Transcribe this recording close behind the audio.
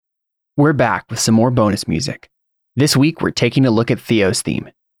We're back with some more bonus music. This week, we're taking a look at Theo's theme.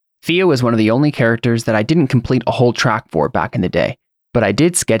 Theo is one of the only characters that I didn't complete a whole track for back in the day, but I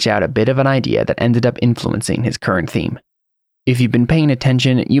did sketch out a bit of an idea that ended up influencing his current theme. If you've been paying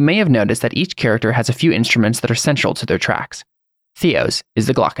attention, you may have noticed that each character has a few instruments that are central to their tracks. Theo's is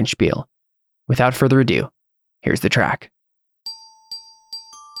the glockenspiel. Without further ado, here's the track.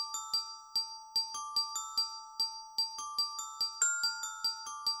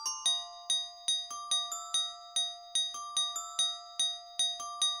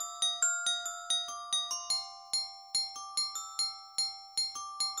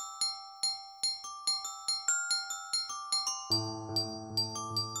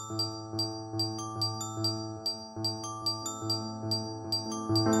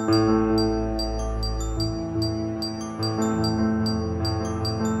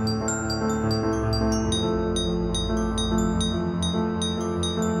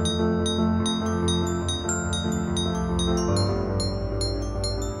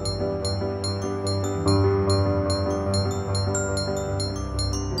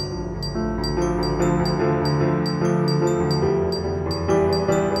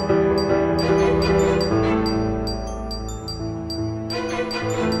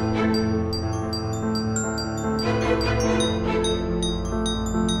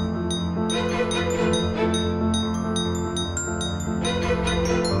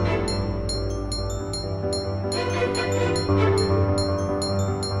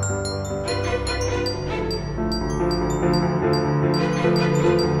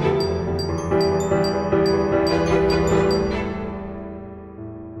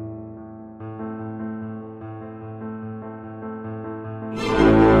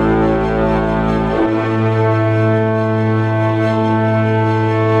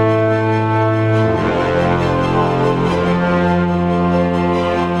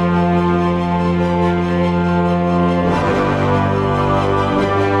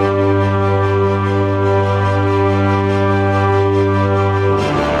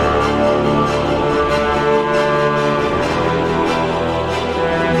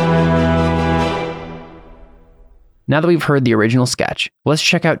 Now that we've heard the original sketch, let's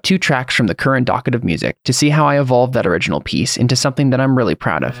check out 2 tracks from the current docket of music to see how I evolved that original piece into something that I'm really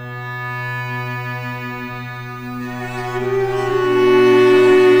proud of.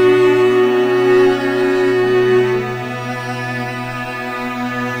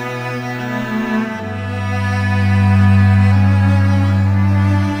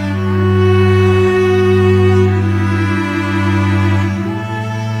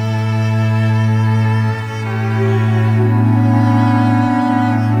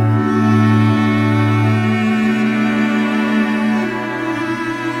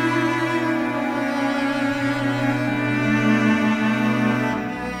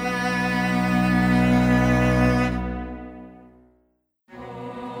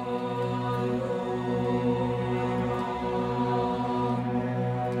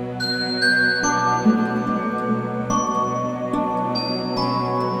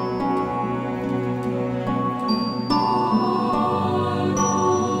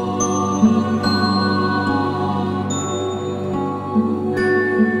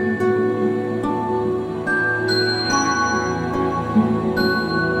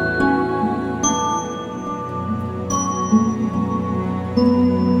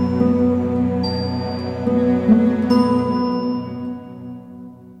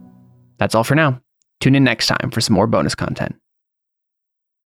 That's all for now. Tune in next time for some more bonus content.